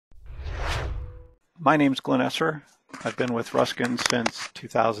My name's Glenn Esser. I've been with Ruskin since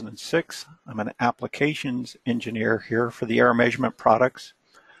 2006. I'm an applications engineer here for the air measurement products.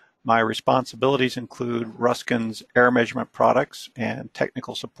 My responsibilities include Ruskin's air measurement products and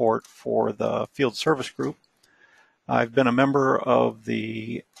technical support for the field service group. I've been a member of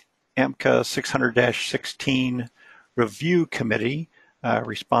the AMCA 600-16 review committee,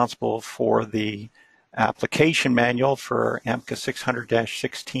 responsible for the application manual for AMCA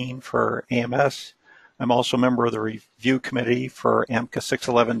 600-16 for AMS. I'm also a member of the review committee for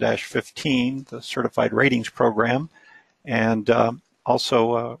AMCA 611-15, the certified ratings program, and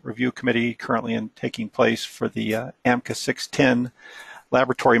also a review committee currently taking place for the AMCA 610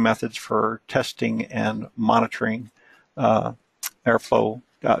 laboratory methods for testing and monitoring airflow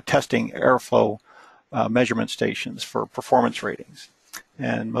measurement stations for performance ratings.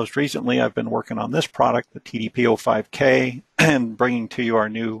 And most recently, I've been working on this product, the TDP05K, and bringing to you our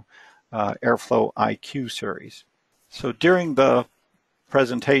new Airflow IQ series. So during the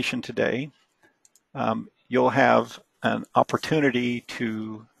presentation today, you'll have an opportunity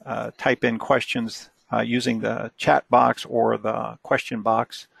to type in questions using the chat box or the question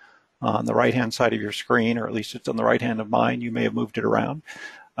box on the right-hand side of your screen, or at least it's on the right hand of mine. You may have moved it around.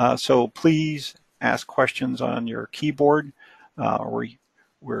 So please ask questions on your keyboard. We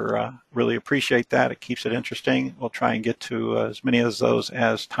really appreciate that. It keeps it interesting. We'll try and get to as many of those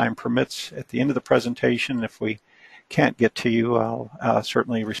as time permits at the end of the presentation. If we can't get to you, I'll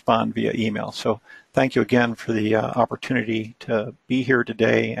certainly respond via email. So thank you again for the opportunity to be here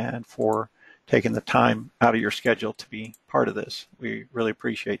today and for taking the time out of your schedule to be part of this. We really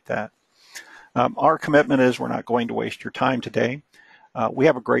appreciate that. Our commitment is we're not going to waste your time today. We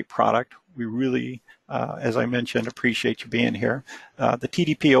have a great product. We really, as I mentioned, appreciate you being here. The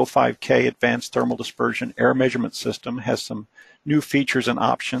TDP05K Advanced Thermal Dispersion Air Measurement System has some new features and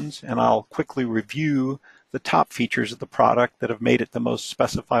options, and I'll quickly review the top features of the product that have made it the most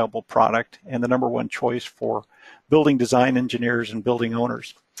specifiable product and the #1 choice for building design engineers and building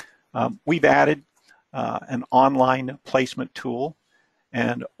owners. We've added an online placement tool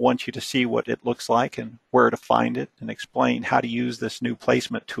and want you to see what it looks like and where to find it and explain how to use this new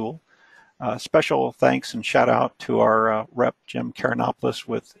placement tool. Special thanks and shout out to our rep, Jim Karanopoulos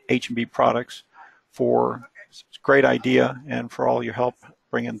with H&B Products for this great idea and for all your help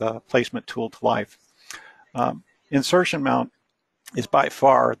bringing the placement tool to life. Insertion mount is by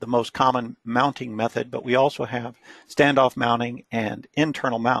far the most common mounting method, but we also have standoff mounting and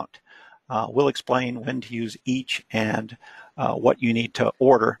internal mount. We'll explain when to use each and what you need to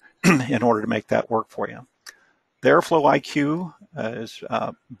order in order to make that work for you. The Airflow IQ is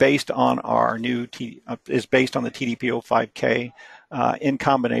based on the TDP05K in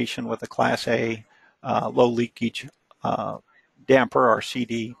combination with a Class A low leakage damper, our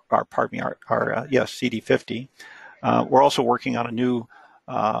CD50. We're also working on a new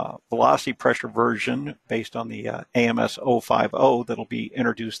velocity pressure version based on the AMS 050 that'll be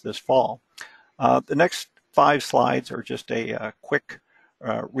introduced this fall. The next 5 slides are just a quick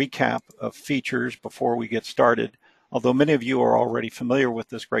recap of features before we get started. Although many of you are already familiar with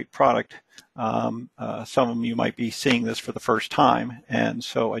this great product, some of you might be seeing this for the first time, and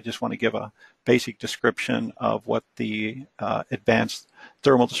so I just want to give a basic description of what the Advanced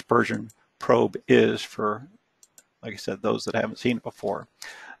Thermal Dispersion Probe is for, like I said, those that haven't seen it before.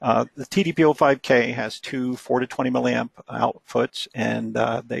 The TDP05K has 2 4 to 20 milliamp outputs, and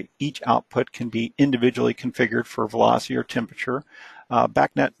each output can be individually configured for velocity or temperature.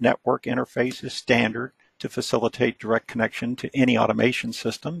 BACnet network interface is standard to facilitate direct connection to any automation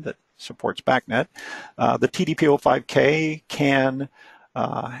system that supports BACnet. The TDP05K can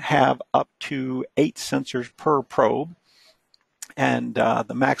have up to 8 sensors per probe, and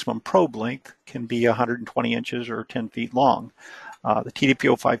the maximum probe length can be 120 inches or 10 feet long. The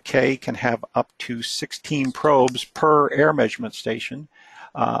TDP05K can have up to 16 probes per air measurement station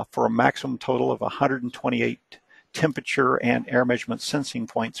for a maximum total of 128 temperature and air measurement sensing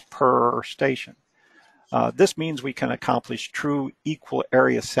points per station. This means we can accomplish true equal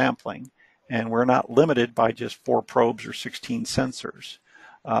area sampling, and we're not limited by just 4 probes or 16 sensors.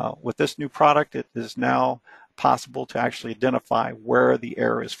 With this new product, it is now possible to actually identify where the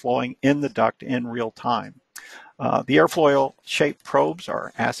air is flowing in the duct in real time. The airfoil shaped probes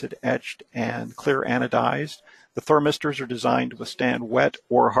are acid etched and clear anodized. The thermistors are designed to withstand wet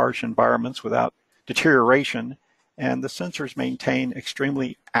or harsh environments without deterioration, and the sensors maintain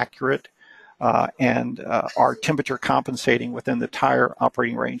extremely accurate and are temperature compensating within the tire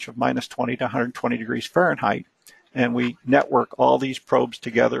operating range of -20 to 120 degrees Fahrenheit. And we network all these probes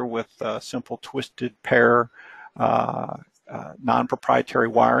together with simple twisted pair non-proprietary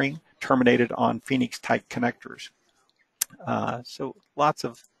wiring terminated on Phoenix-type connectors. So lots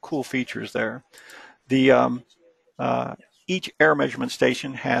of cool features there. Each air measurement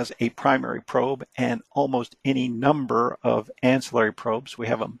station has a primary probe and almost any number of ancillary probes. We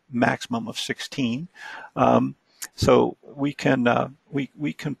have a maximum of 16. So we can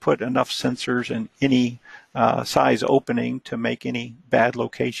put enough sensors in any size opening to make any bad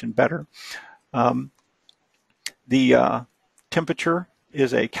location better. The temperature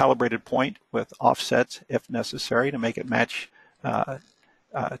is a calibrated point with offsets if necessary to make it match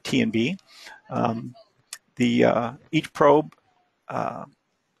T and B. Each probe,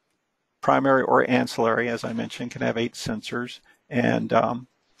 primary or ancillary, as I mentioned, can have 8 sensors, and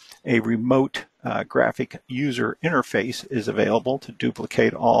a remote graphic user interface is available to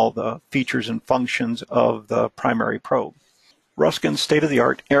duplicate all the features and functions of the primary probe. Ruskin's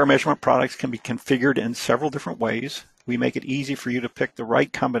state-of-the-art air measurement products can be configured in several different ways. We make it easy for you to pick the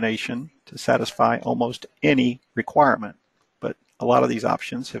right combination to satisfy almost any requirement. But a lot of these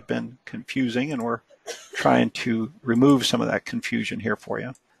options have been confusing, and we're trying to remove some of that confusion here for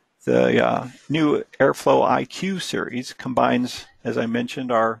you. The new Airflow IQ series combines, as I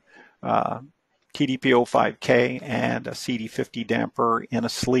mentioned, our TDP05K and a CD50 damper in a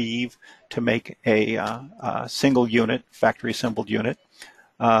sleeve to make a single unit, factory assembled unit.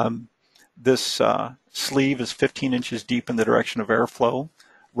 This sleeve is 15 inches deep in the direction of airflow.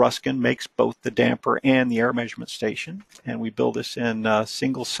 Ruskin makes both the damper and the air measurement station, and we build this in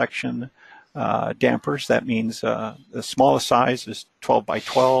single section dampers. That means the smallest size is 12 by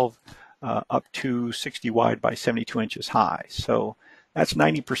 12 up to 60 wide by 72 inches high. So that's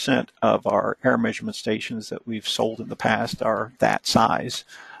 90% of our air measurement stations that we've sold in the past are that size,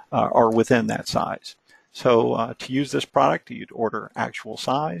 or within that size. So to use this product, you'd order actual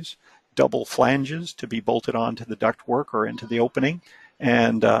size, double flanges to be bolted onto the ductwork or into the opening,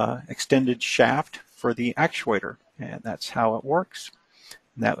 and extended shaft for the actuator. And that's how it works.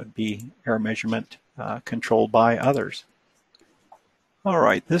 And that would be air measurement controlled by others. All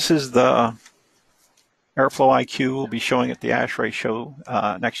right, this is the Airflow IQ we'll be showing at the ASHRAE show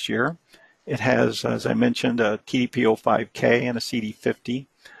next year. It has, as I mentioned, a TDP05K and a CD50.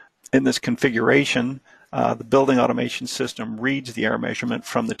 In this configuration, the building automation system reads the air measurement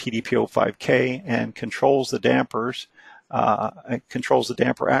from the TDP05K and controls the dampers, controls the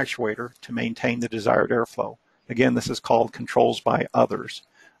damper actuator to maintain the desired airflow. Again, this is called controls by others.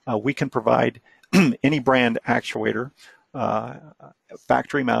 We can provide any brand actuator,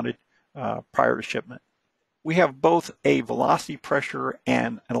 factory mounted, prior to shipment. We have both a velocity pressure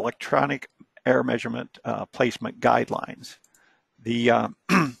and an electronic air measurement placement guidelines.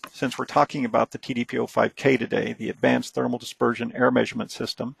 Since we're talking about the TDP05K today, the Advanced Thermal Dispersion Air Measurement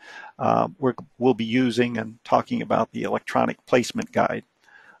System, we'll be using and talking about the electronic placement guide.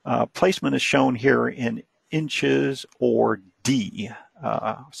 Placement is shown here in inches or D,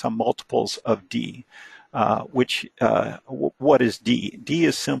 some multiples of D. What is D? D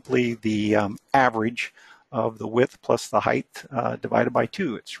is simply the average of the width plus the height divided by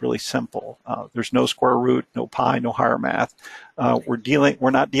 2. It's really simple. There's no square root, no pi, no higher math. We're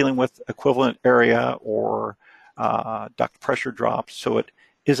not dealing with equivalent area or duct pressure drops, so it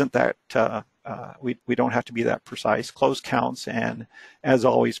isn't that we don't have to be that precise. Close counts, and as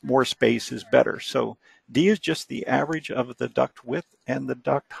always, more space is better. So D is just the average of the duct width and the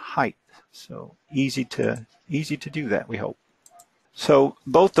duct height. So easy to do that, we hope. So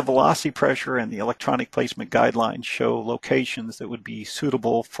both the velocity pressure and the electronic placement guidelines show locations that would be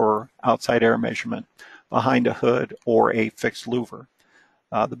suitable for outside air measurement behind a hood or a fixed louver.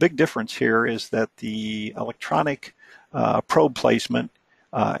 The big difference here is that the electronic probe placement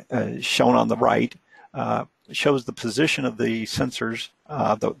shown on the right shows the position of the sensors.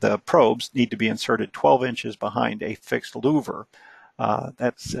 The probes need to be inserted 12 inches behind a fixed louver.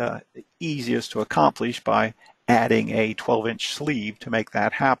 That's easiest to accomplish by adding a 12-inch sleeve to make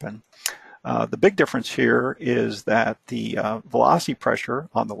that happen. The big difference here is that the velocity pressure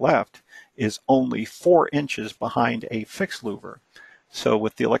on the left is only 4 inches behind a fixed louver. So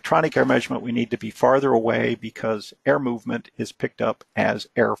with the electronic air measurement, we need to be farther away because air movement is picked up as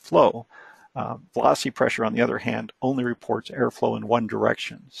airflow. Velocity pressure, on the other hand, only reports airflow in one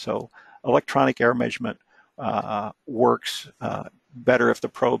direction. So electronic air measurement works better if the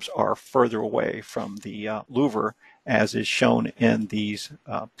probes are further away from the louver, as is shown in these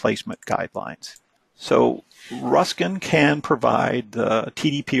placement guidelines. So Ruskin can provide the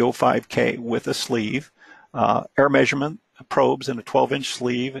TDP05K with a sleeve. Air measurement probes in a 12-inch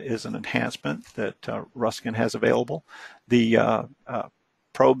sleeve is an enhancement that Ruskin has available. The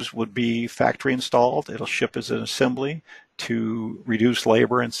probes would be factory installed. It'll ship as an assembly to reduce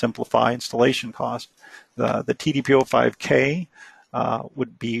labor and simplify installation cost. The TDP05K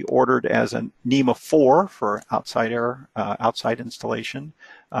would be ordered as a NEMA 4 for outside installation,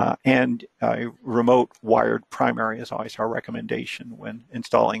 and a remote wired primary is always our recommendation when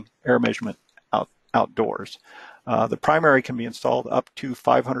installing air measurement outdoors. The primary can be installed up to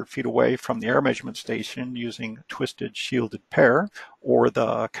 500 feet away from the air measurement station using twisted shielded pair or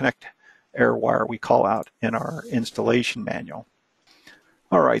the connect air wire we call out in our installation manual.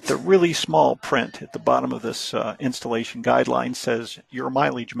 All right, the really small print at the bottom of this installation guideline says your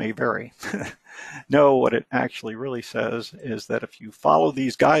mileage may vary. No, what it actually really says is that if you follow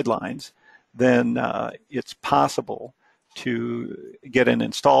these guidelines, then it's possible to get an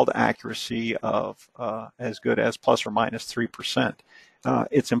installed accuracy of as good as plus or minus 3%.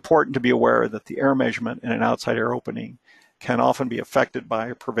 It's important to be aware that the air measurement in an outside air opening can often be affected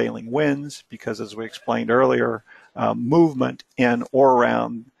by prevailing winds because, as we explained earlier, movement in or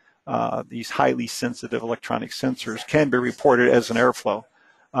around these highly sensitive electronic sensors can be reported as an airflow.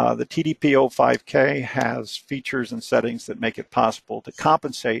 The TDP05K has features and settings that make it possible to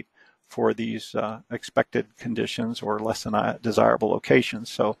compensate for these expected conditions or less than desirable locations.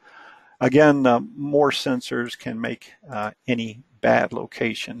 So again, more sensors can make any bad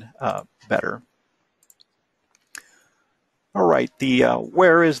location better. All right,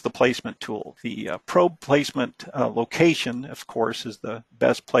 where is the placement tool? The probe placement location, of course, is the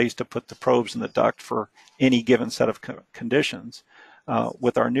best place to put the probes in the duct for any given set of conditions.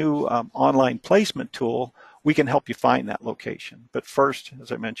 With our new online placement tool, we can help you find that location. But first, as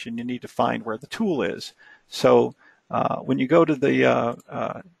I mentioned, you need to find where the tool is. So when you go to the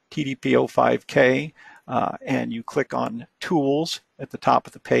TDP05K and you click on Tools at the top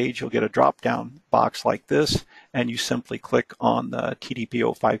of the page, you'll get a drop-down box like this, and you simply click on the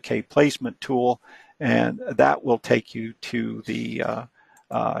TDP05K placement tool, and that will take you to the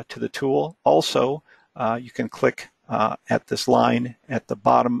tool. Also, you can click at this line at the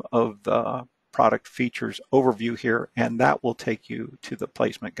bottom of the product features overview here, and that will take you to the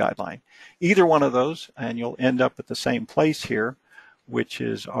placement guideline. Either one of those, and you'll end up at the same place here, which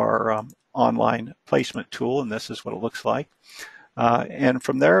is our online placement tool, and this is what it looks like. And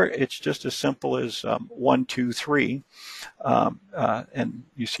from there, it's just as simple as 1, 2, 3, and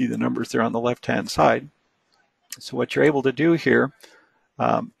you see the numbers there on the left-hand side. So what you're able to do here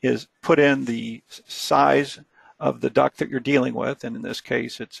is put in the size of the duct that you're dealing with, and in this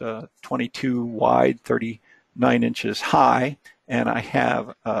case it's 22 wide, 39 inches high, and I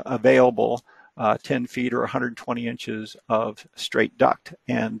have available 10 feet or 120 inches of straight duct.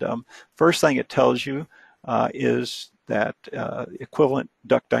 And first thing it tells you is that equivalent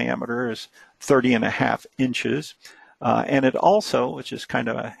duct diameter is 30.5 inches. And it also, which is kind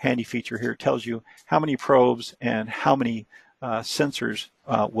of a handy feature here, tells you how many probes and how many sensors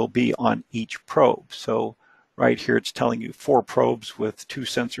will be on each probe. So right here it's telling you 4 probes with 2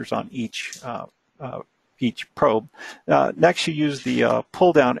 sensors on each probe. Next, you use the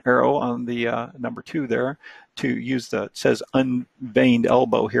pull down arrow on the number 2 there to use the, it says unveined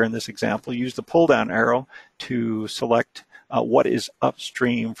elbow here in this example. Use the pull down arrow to select what is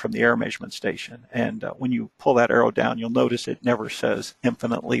upstream from the air measurement station. And when you pull that arrow down, you'll notice it never says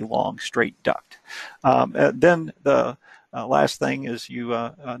infinitely long straight duct. Then the last thing is you,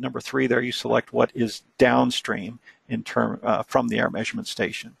 number 3 there, you select what is downstream in from the air measurement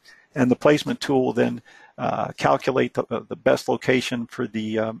station. And the placement tool will then calculate the best location for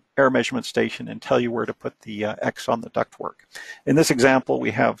the air measurement station and tell you where to put the X on the ductwork. In this example,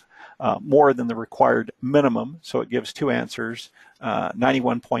 we have more than the required minimum, so it gives 2 answers,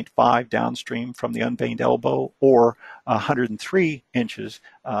 91.5 downstream from the unveined elbow, or 103 inches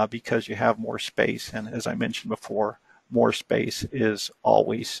because you have more space. And as I mentioned before, more space is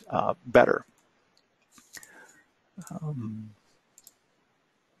always better.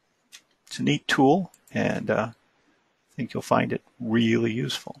 It's a neat tool, and I think you'll find it really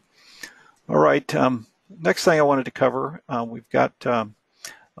useful. All right, next thing I wanted to cover, we've got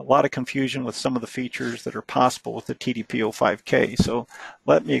a lot of confusion with some of the features that are possible with the TDP05K. So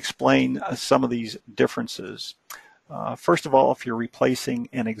let me explain some of these differences. First of all, if you're replacing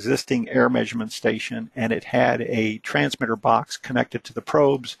an existing air measurement station and it had a transmitter box connected to the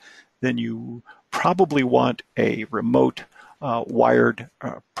probes, then you probably want a remote wired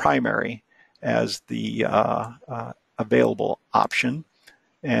primary as the available option.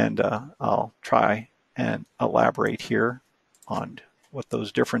 And I'll try and elaborate here on what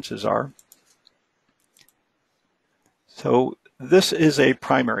those differences are. So this is a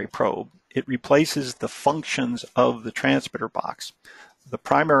primary probe. It replaces the functions of the transmitter box. The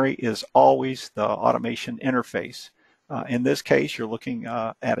primary is always the automation interface. In this case, you're looking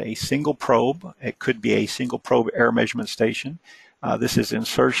at a single probe. It could be a single probe air measurement station. This is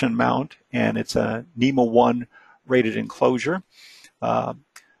insertion mount, and it's a NEMA 1 rated enclosure.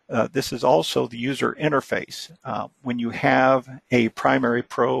 This is also the user interface. When you have a primary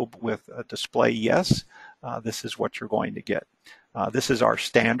probe with a display yes, this is what you're going to get. This is our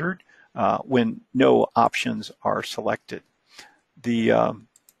standard when no options are selected. The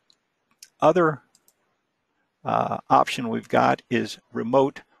other option we've got is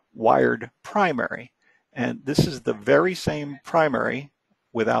remote wired primary. And this is the very same primary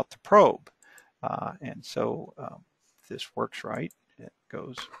without the probe. And so if this works right, it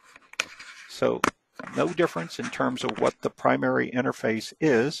goes. So no difference in terms of what the primary interface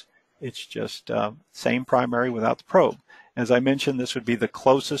is. It's just same primary without the probe. As I mentioned, this would be the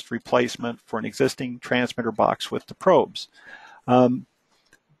closest replacement for an existing transmitter box with the probes.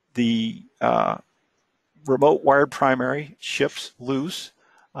 The remote wired primary ships loose,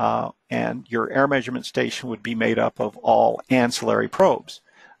 and your air measurement station would be made up of all ancillary probes.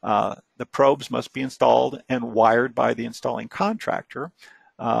 The probes must be installed and wired by the installing contractor,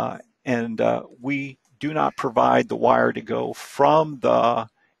 and we do not provide the wire to go from the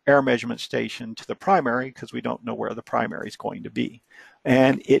air measurement station to the primary because we don't know where the primary is going to be.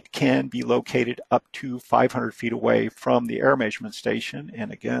 And it can be located up to 500 feet away from the air measurement station.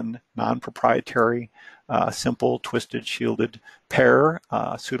 And again, non-proprietary, simple, twisted, shielded pair,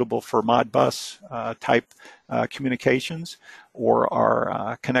 suitable for Modbus type communications, or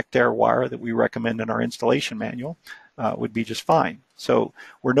our Connect Air wire that we recommend in our installation manual would be just fine. So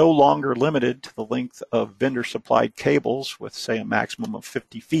we're no longer limited to the length of vendor supplied cables with, say, a maximum of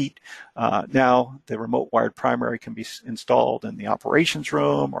 50 feet. Now the remote wired primary can be installed in the operations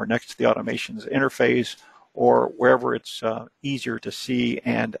room or next to the automation's interface or wherever it's easier to see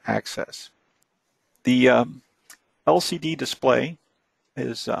and access. The LCD display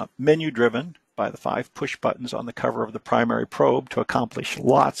is menu driven by the 5 push buttons on the cover of the primary probe to accomplish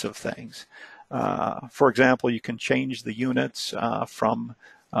lots of things. For example, you can change the units from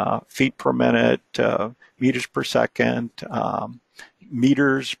feet per minute, meters per second,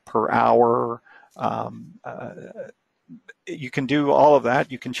 meters per hour. You can do all of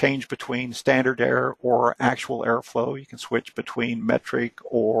that. You can change between standard air or actual airflow. You can switch between metric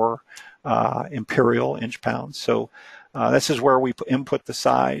or imperial inch-pounds. So this is where we input the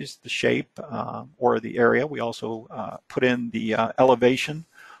size, the shape, or the area. We also put in the elevation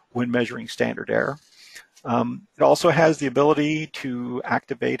when measuring standard air. It also has the ability to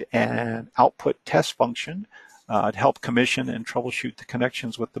activate an output test function to help commission and troubleshoot the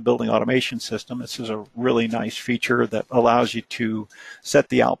connections with the building automation system. This is a really nice feature that allows you to set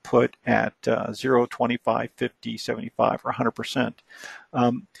the output at 0, 25, 50, 75, or 100%.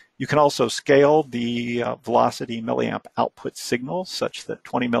 You can also scale the velocity milliamp output signal such that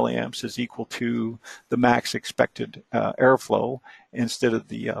 20 milliamps is equal to the max expected airflow instead of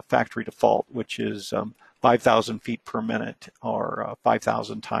the factory default, which is 5,000 feet per minute, or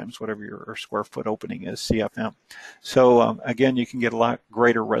 5,000 times whatever your square foot opening is, CFM. So again, you can get a lot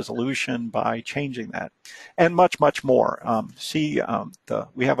greater resolution by changing that, and much, much more.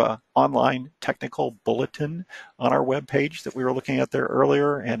 We have an online technical bulletin on our webpage that we were looking at there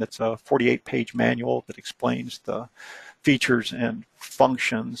earlier, and it's a 48-page manual that explains the features and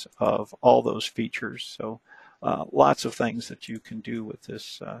functions of all those features. So lots of things that you can do with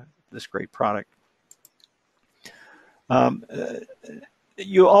this great product.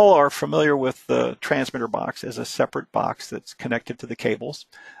 You all are familiar with the transmitter box as a separate box that's connected to the cables.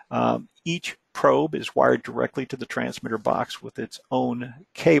 Each probe is wired directly to the transmitter box with its own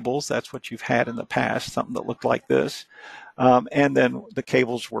cables. That's what you've had in the past, something that looked like this. And then the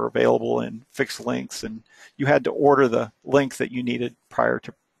cables were available in fixed lengths, and you had to order the length that you needed prior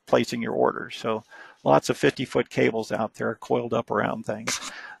to placing your order. So lots of 50-foot cables out there coiled up around things.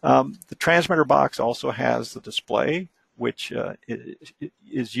 The transmitter box also has the display, which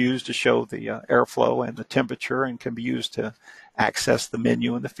is used to show the airflow and the temperature, and can be used to access the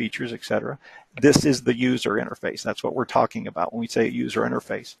menu and the features, etc. This is the user interface. That's what we're talking about when we say user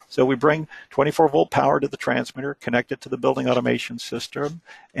interface. So we bring 24-volt power to the transmitter, connect it to the building automation system,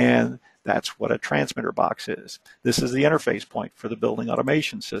 and that's what a transmitter box is. This is the interface point for the building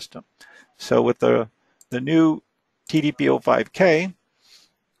automation system. So with the new TDP05K,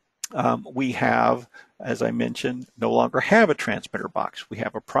 we have, as I mentioned, no longer have a transmitter box. We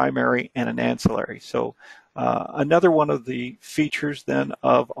have a primary and an ancillary. So another one of the features then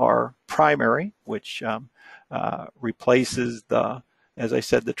of our primary, which replaces as I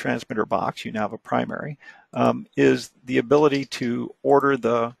said, the transmitter box, you now have a primary, is the ability to order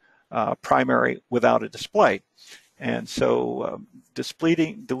the primary without a display. And so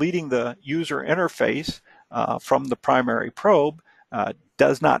deleting the user interface from the primary probe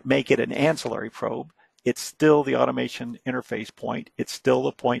does not make it an ancillary probe. It's still the automation interface point. It's still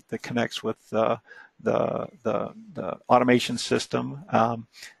the point that connects with the automation system.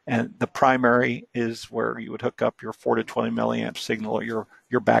 And the primary is where you would hook up your 4 to 20 milliamp signal or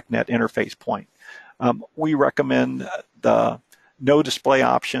your backnet interface point. We recommend the no display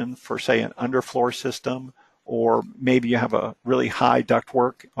option for, say, an underfloor system, or maybe you have a really high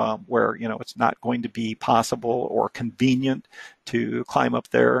ductwork where it's not going to be possible or convenient to climb up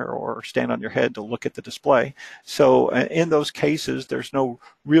there or stand on your head to look at the display. So in those cases, there's no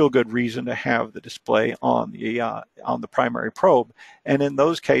real good reason to have the display on the primary probe. And in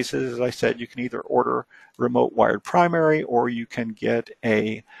those cases, as I said, you can either order remote wired primary, or you can get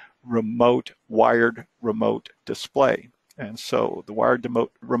a remote wired remote display. And so the wired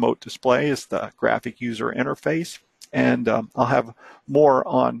remote display is the graphic user interface. And I'll have more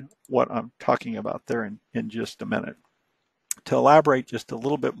on what I'm talking about there in just a minute. To elaborate just a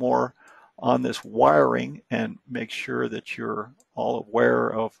little bit more on this wiring and make sure that you're all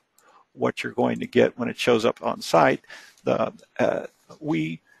aware of what you're going to get when it shows up on site,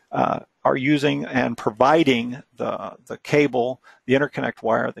 we are using and providing the cable, the interconnect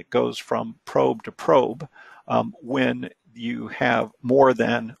wire that goes from probe to probe when you have more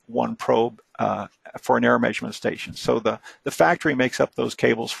than one probe for an error measurement station. So the factory makes up those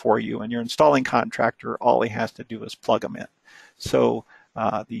cables for you, and your installing contractor, all he has to do is plug them in. So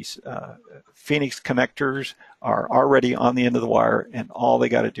these Phoenix connectors are already on the end of the wire, and all they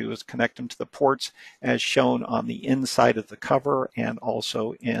got to do is connect them to the ports as shown on the inside of the cover and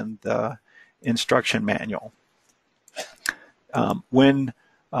also in the instruction manual. When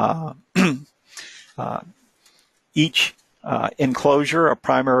each enclosure, a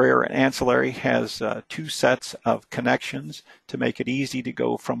primary or an ancillary, has two sets of connections to make it easy to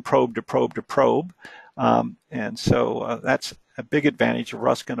go from probe to probe to probe. And so that's a big advantage of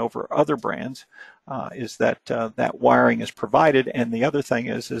Ruskin over other brands, is that that wiring is provided. And the other thing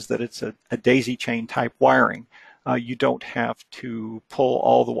is that it's a daisy chain type wiring. You don't have to pull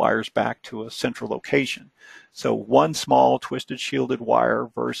all the wires back to a central location. So one small twisted shielded wire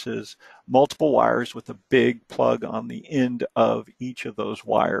versus multiple wires with a big plug on the end of each of those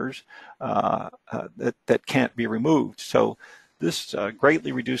wires that can't be removed. So this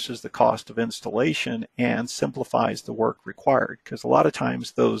greatly reduces the cost of installation and simplifies the work required, because a lot of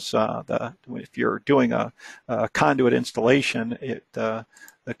times those if you're doing a conduit installation, the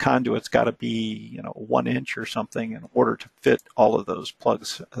conduit's got to be 1 inch or something in order to fit all of those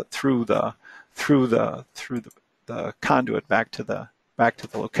plugs through the conduit back to the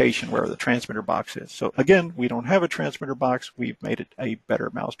location where the transmitter box is. So again, we don't have a transmitter box. We've made it a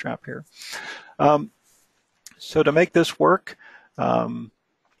better mousetrap here. So to make this work,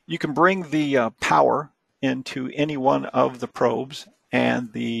 you can bring the power into any one of the probes,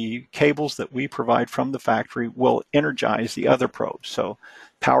 and the cables that we provide from the factory will energize the other probes. So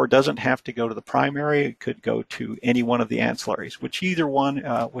power doesn't have to go to the primary. It could go to any one of the ancillaries,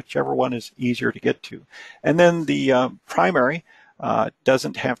 whichever one is easier to get to. And then the primary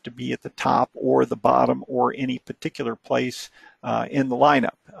doesn't have to be at the top or the bottom or any particular place in the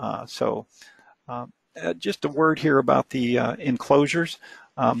lineup. Just a word here about the enclosures.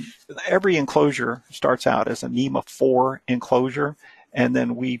 Every enclosure starts out as a NEMA 4 enclosure, and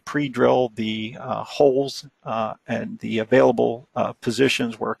then we pre-drill the holes and the available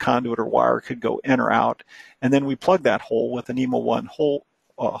positions where a conduit or wire could go in or out, and then we plug that hole with a NEMA 1 hole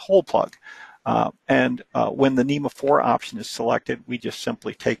plug. When the NEMA 4 option is selected, we just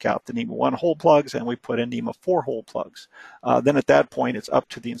simply take out the NEMA 1 hole plugs and we put in NEMA 4 hole plugs. Then at that point, it's up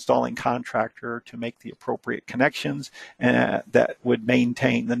to the installing contractor to make the appropriate connections that would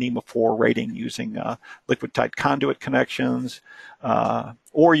maintain the NEMA 4 rating using liquid tight conduit connections,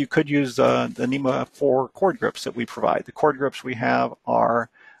 or you could use the NEMA 4 cord grips that we provide. The cord grips we have are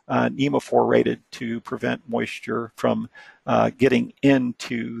NEMA 4 rated to prevent moisture from getting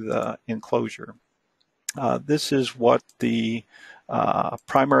into the enclosure. This is what the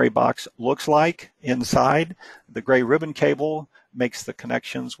primary box looks like inside. The gray ribbon cable makes the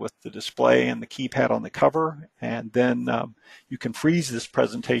connections with the display and the keypad on the cover, and then you can freeze this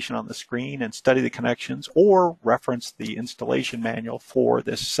presentation on the screen and study the connections or reference the installation manual for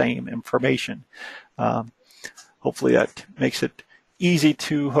this same information. Hopefully that makes it easy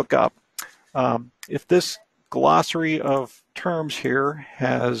to hook up. If this glossary of terms here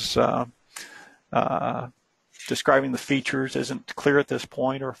has describing the features isn't clear at this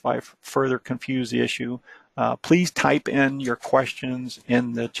point, or if I've further confused the issue, please type in your questions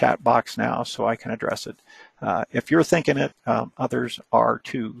in the chat box now so I can address it. if you're thinking it, others are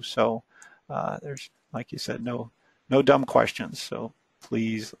too. So there's, like you said, no dumb questions. So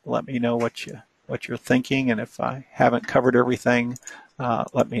please let me know what you're thinking, and if I haven't covered everything,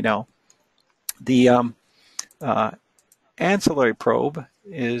 let me know. The ancillary probe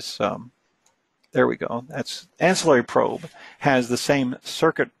is there we go. That's ancillary probe has the same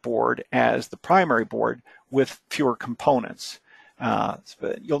circuit board as the primary board with fewer components.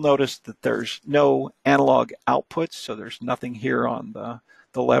 You'll notice that there's no analog outputs, so there's nothing here on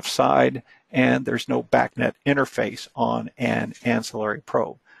the left side, and there's no backnet interface on an ancillary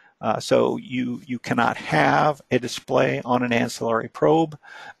probe. So you cannot have a display on an ancillary probe,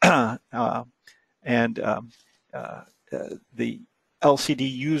 and the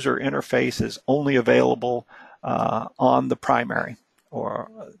LCD user interface is only available on the primary or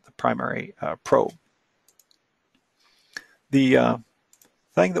the primary probe. The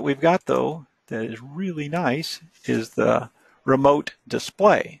thing that we've got, though, that is really nice is the remote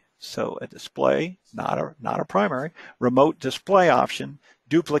display. So a display, not a primary, remote display option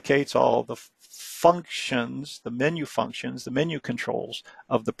duplicates all the functions, the menu functions, the menu controls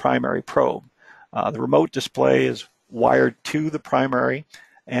of the primary probe. The remote display is wired to the primary,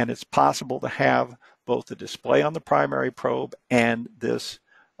 and it's possible to have both the display on the primary probe and this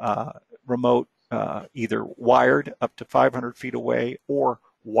remote either wired up to 500 feet away or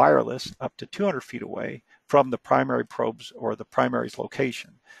wireless up to 200 feet away from the primary probes or the primary's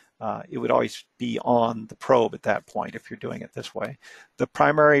location. It would always be on the probe at that point if you're doing it this way. The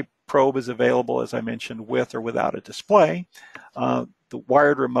primary probe is available, as I mentioned, with or without a display. The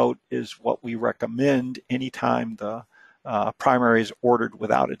wired remote is what we recommend anytime the primary is ordered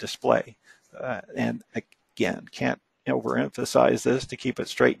without a display. And again, can't overemphasize this to keep it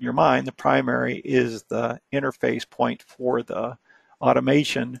straight in your mind. The primary is the interface point for the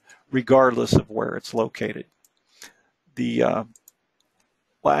automation, regardless of where it's located. The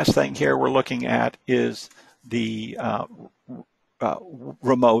last thing here we're looking at is the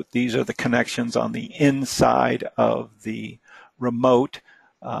remote. These are the connections on the inside of the remote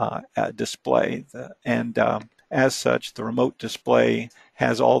display, and as such, the remote display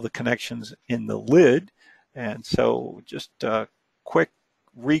has all the connections in the lid. And so just a quick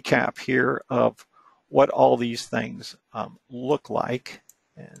recap here of what all these things look like.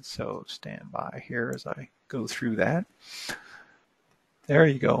 And so stand by here as I go through that. There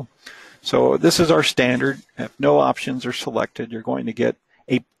you go. So this is our standard. If no options are selected, you're going to get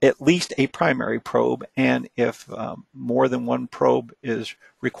at least a primary probe, and if more than one probe is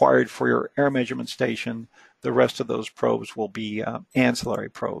required for your air measurement station, the rest of those probes will be ancillary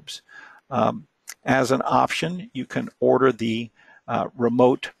probes. As an option, you can order the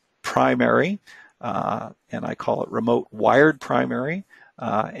remote primary, and I call it remote wired primary,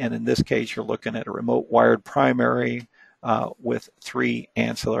 and in this case you're looking at a remote wired primary with 3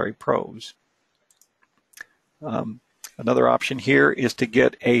 ancillary probes. Another option here is to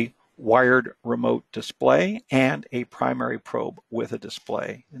get a wired remote display and a primary probe with a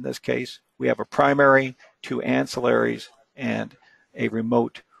display. In this case, we have a primary, 2 ancillaries, and a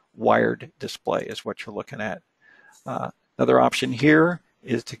remote wired display is what you're looking at. Another option here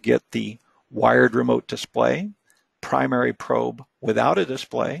is to get the wired remote display, primary probe without a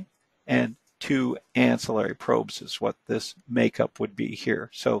display, and 2 ancillary probes is what this makeup would be here.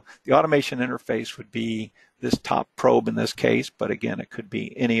 So the automation interface would be this top probe in this case, but again, it could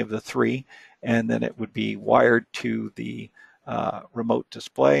be any of the 3, and then it would be wired to the remote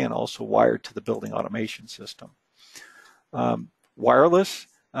display and also wired to the building automation system. Wireless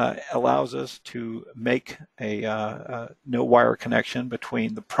allows us to make a no wire connection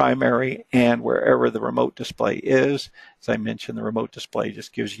between the primary and wherever the remote display is. As I mentioned, the remote display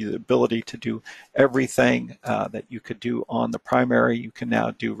just gives you the ability to do everything that you could do on the primary. You can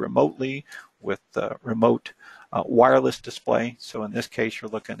now do remotely with the remote wireless display. So in this case, you're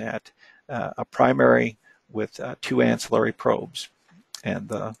looking at a primary with 2 ancillary probes and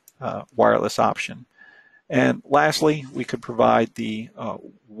the wireless option. And lastly, we could provide the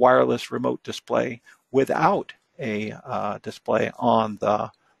wireless remote display without a display on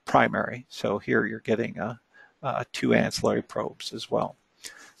the primary. So here you're getting 2 ancillary probes as well.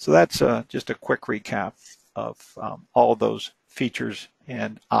 So that's just a quick recap of all of those features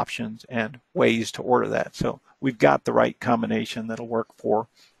and options and ways to order that. So we've got the right combination that'll work for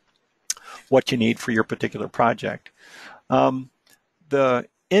what you need for your particular project. The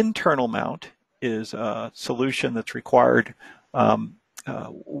internal mount is a solution that's required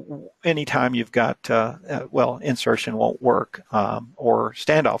anytime you've got, well, insertion won't work or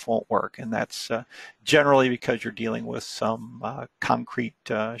standoff won't work, and that's generally because you're dealing with some concrete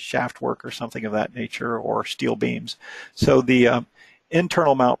shaft work or something of that nature, or steel beams. So the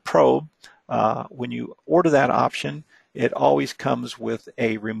internal mount probe, when you order that option, it always comes with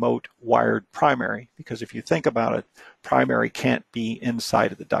a remote wired primary, because if you think about it, primary can't be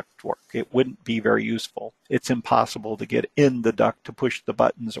inside of the ductwork. It wouldn't be very useful. It's impossible to get in the duct to push the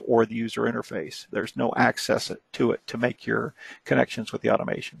buttons or the user interface. There's no access to it to make your connections with the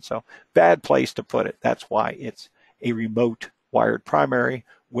automation. So bad place to put it. That's why it's a remote wired primary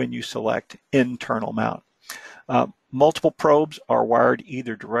when you select internal mount. Multiple probes are wired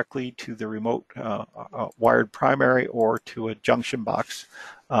either directly to the remote wired primary or to a junction box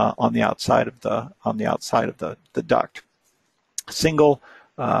on the outside of the duct. Single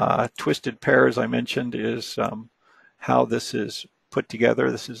twisted pair, as I mentioned, is how this is put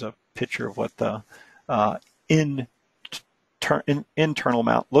together. This is a picture of what the internal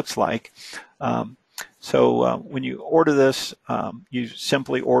mount looks like. So when you order this, you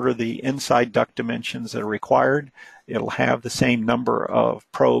simply order the inside duct dimensions that are required. It'll have the same number of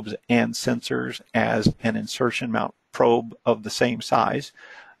probes and sensors as an insertion mount probe of the same size.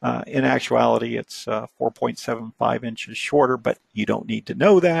 In actuality, it's 4.75 inches shorter, but you don't need to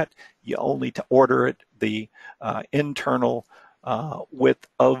know that. You only need to order it. The internal width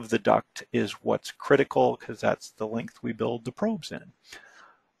of the duct is what's critical, because that's the length we build the probes in.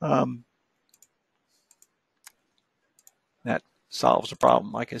 That solves the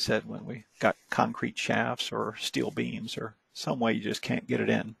problem, like I said, when we got concrete shafts or steel beams or some way you just can't get it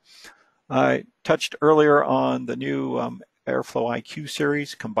in. I touched earlier on the new Airflow IQ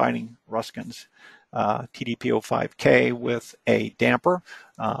series, combining Ruskin's TDP05K with a damper.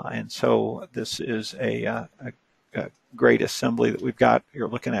 And so this is a great assembly that we've got. You're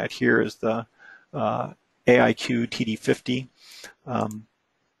looking at here is the AIQ TD50.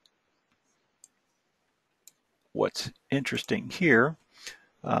 What's interesting here,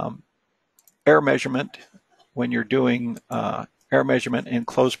 air measurement, when you're doing air measurement in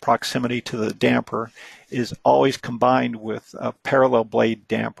close proximity to the damper, is always combined with a parallel blade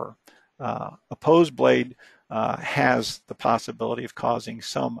damper. Opposed blade has the possibility of causing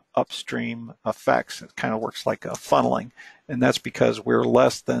some upstream effects. It kind of works like a funneling, and that's because we're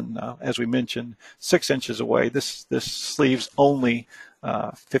less than, as we mentioned, 6 inches away. This sleeve's only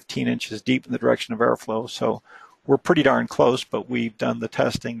 15 inches deep in the direction of airflow, so we're pretty darn close, but we've done the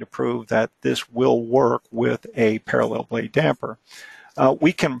testing to prove that this will work with a parallel blade damper.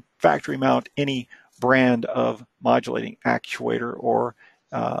 We can factory mount any brand of modulating actuator, or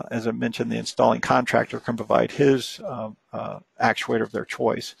as I mentioned, the installing contractor can provide his actuator of their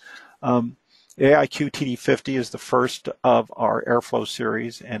choice. The AIQ TD50 is the first of our Airflow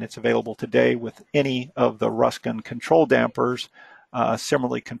series, and it's available today with any of the Ruskin control dampers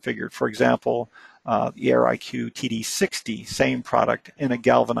similarly configured. For example, the AirIQ TD60, same product in a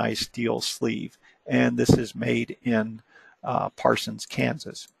galvanized steel sleeve, and this is made in Parsons,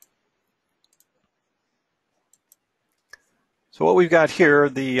 Kansas. So what we've got here,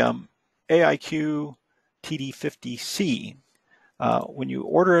 the AIQ TD50C, when you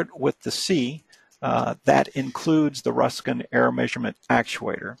order it with the C, that includes the Ruskin air measurement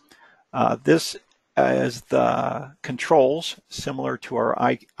actuator. This is the controls similar to our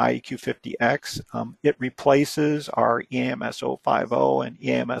IEQ50X. It replaces our EAMS 050 and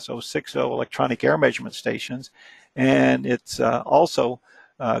EAMS 060 electronic air measurement stations, and it's also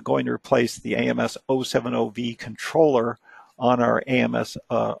going to replace the AMS 070V controller on our AMS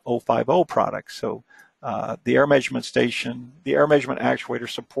 050 product. So the air measurement station, the air measurement actuator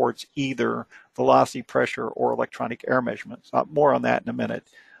supports either velocity, pressure, or electronic air measurements. More on that in a minute.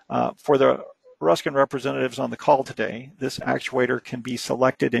 For the Ruskin representatives on the call today, this actuator can be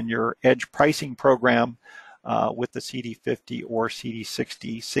selected in your edge pricing program with the CD50 or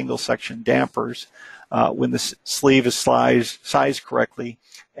CD60 single section dampers when the sleeve is sized correctly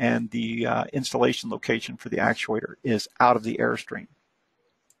and the installation location for the actuator is out of the airstream.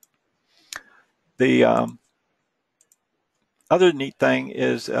 The other neat thing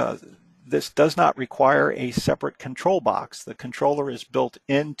is this does not require a separate control box. The controller is built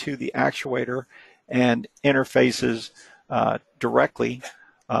into the actuator and interfaces directly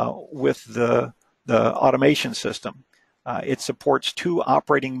with the automation system. It supports 2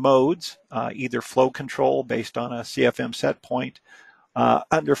 operating modes, either flow control based on a CFM set point.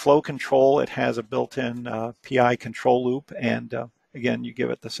 Under flow control, it has a built-in PI control loop, and again, you give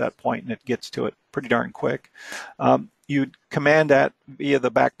it the set point and it gets to it pretty darn quick. You'd command that via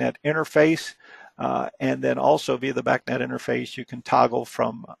the BACnet interface. And then also via the BACnet interface, you can toggle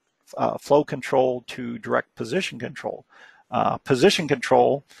from flow control to direct position control. Position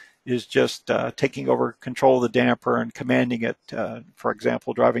control is just taking over control of the damper and commanding it, for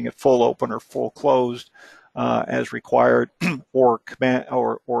example, driving it full open or full closed as required, or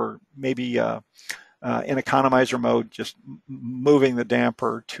maybe in economizer mode, just moving the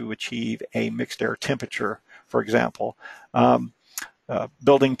damper to achieve a mixed air temperature, for example.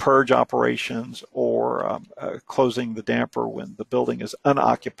 Building purge operations, or closing the damper when the building is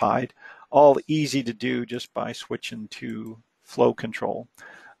unoccupied, all easy to do just by switching to flow control.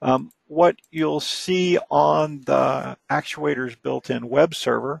 What you'll see on the actuator's built-in web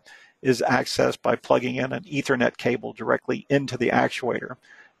server is accessed by plugging in an Ethernet cable directly into the actuator.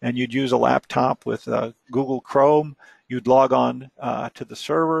 And you'd use a laptop with Google Chrome. You'd log on to the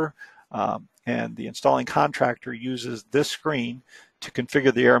server, and the installing contractor uses this screen to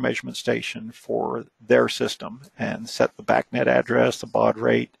configure the air measurement station for their system and set the BACnet address, the baud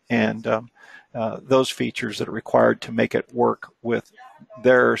rate, and those features that are required to make it work with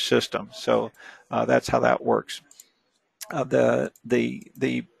their system. So that's how that works. The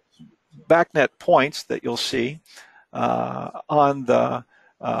BACnet points that you'll see on the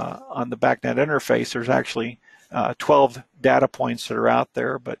BACnet interface, there's actually 12 data points that are out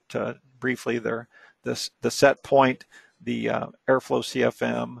there, but briefly, they're the set point, the airflow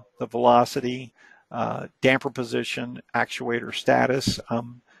CFM, the velocity, damper position, actuator status.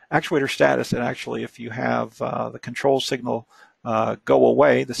 Actuator status, and actually if you have the control signal go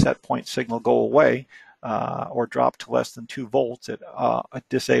away, the set point signal go away, or drop to less than 2 volts, it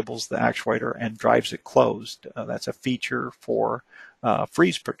disables the actuator and drives it closed. That's a feature for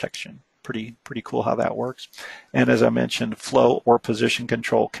freeze protection. Pretty cool how that works. And as I mentioned, flow or position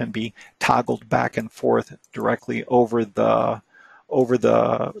control can be toggled back and forth directly over the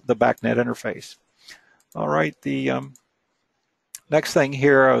BACnet interface. All right, the next thing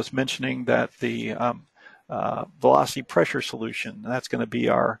here, I was mentioning that the velocity pressure solution, that's going to be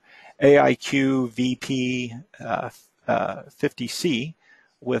our AIQ VP 50C,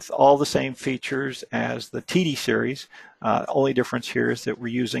 with all the same features as the TD series. Only difference here is that we're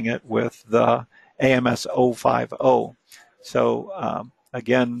using it with the AMS 050. So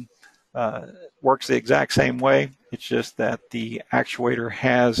again, works the exact same way. It's just that the actuator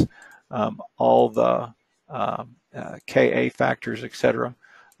has all the Ka factors, etc.,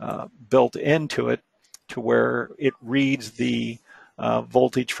 built into it, to where it reads the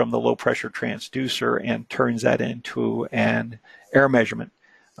voltage from the low pressure transducer and turns that into an air measurement.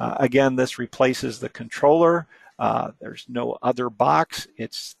 Again, this replaces the controller. There's no other box.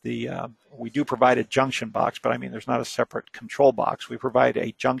 It's the we do provide a junction box, but I mean there's not a separate control box. We provide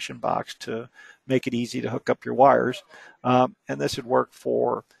a junction box to make it easy to hook up your wires, and this would work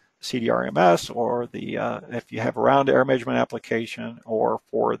for CDRMS, or the if you have a round air measurement application, or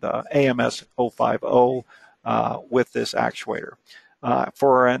for the AMS 050 with this actuator.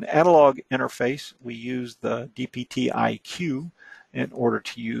 For an analog interface, we use the DPT-IQ in order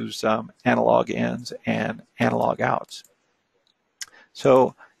to use analog ins and analog outs.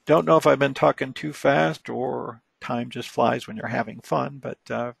 So don't know if I've been talking too fast, or time just flies when you're having fun, but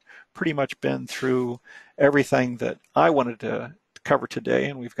pretty much been through everything that I wanted to cover today,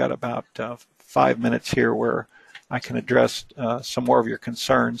 and we've got about 5 minutes here where I can address some more of your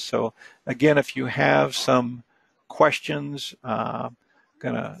concerns. So again, if you have some questions,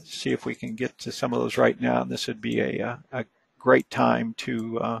 gonna see if we can get to some of those right now, and this would be a great time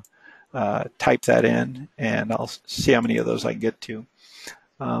to type that in, and I'll see how many of those I can get to.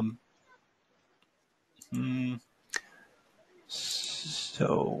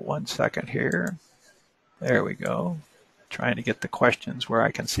 So 1 second here. There we go. Trying to get the questions where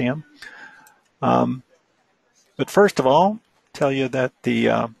I can see them. But first of all, tell you that the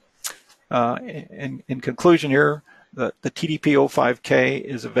in conclusion here, the TDP05K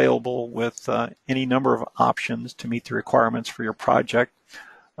is available with any number of options to meet the requirements for your project.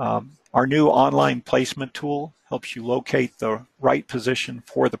 Our new online placement tool helps you locate the right position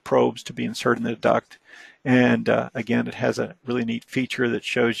for the probes to be inserted in the duct. And again, it has a really neat feature that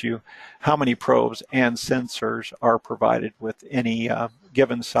shows you how many probes and sensors are provided with any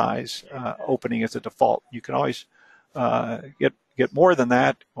given size opening as a default. You can always get more than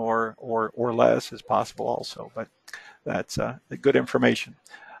that, or less is possible also, but that's good information.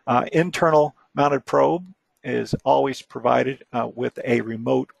 Internal mounted probe is always provided with a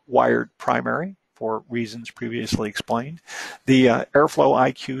remote wired primary for reasons previously explained. The Airflow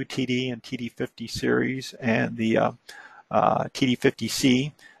IQ TD and TD50 series and the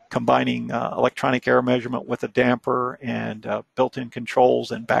TD50C, combining electronic air measurement with a damper and built-in controls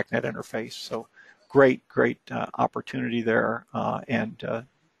and BACnet interface. So great opportunity there, and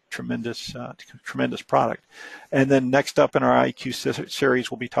tremendous product. And then next up in our IQ series,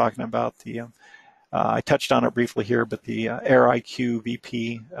 we'll be talking about the I touched on it briefly here, but the Air IQ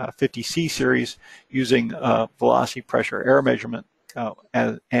VP50C series using velocity pressure air measurement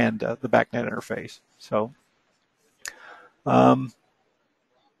and the BACnet interface. So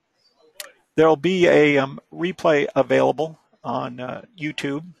there'll be a replay available on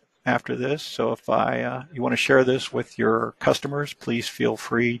YouTube after this. So if you want to share this with your customers, please feel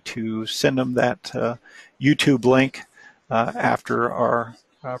free to send them that YouTube link after our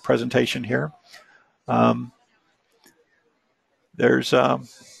presentation here. There's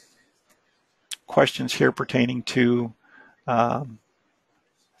questions here pertaining to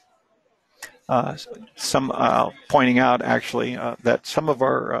some pointing out actually that some of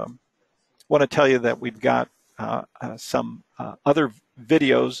our want to tell you that we've got some other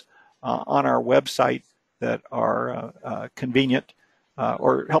videos on our website that are convenient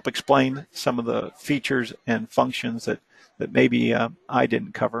or help explain some of the features and functions that maybe I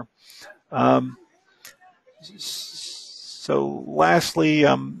didn't cover. So lastly,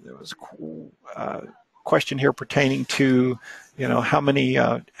 there was a question here pertaining to, how many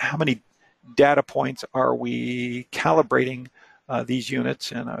data points are we calibrating these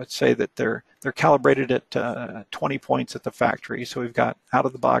units, and I would say that they're calibrated at 20 points at the factory. So we've got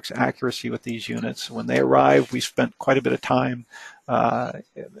out-of-the-box accuracy with these units. When they arrive, we spent quite a bit of time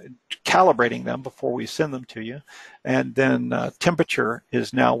calibrating them before we send them to you. And then temperature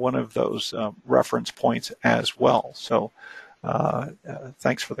is now one of those reference points as well. So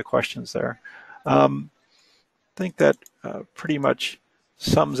thanks for the questions there. I think that pretty much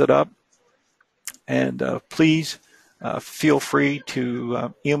sums it up. And please feel free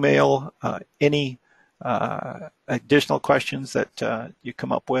to email any additional questions that you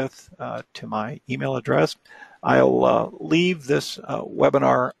come up with to my email address. I'll leave this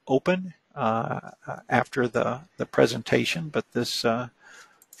webinar open after the presentation, but this,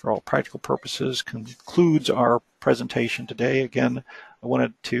 for all practical purposes, concludes our presentation today. Again, I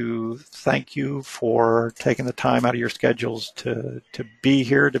wanted to thank you for taking the time out of your schedules to be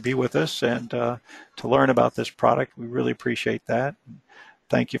here, to be with us, and to learn about this product. We really appreciate that.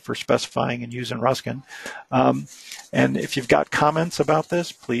 Thank you for specifying and using Ruskin. And if you've got comments about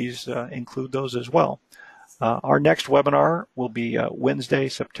this, please include those as well. Our next webinar will be Wednesday,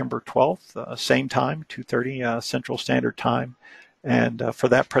 September 12th, same time, 2:30 Central Standard Time. And for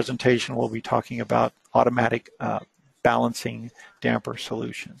that presentation, we'll be talking about automatic balancing damper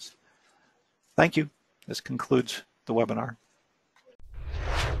solutions. Thank you. This concludes the webinar.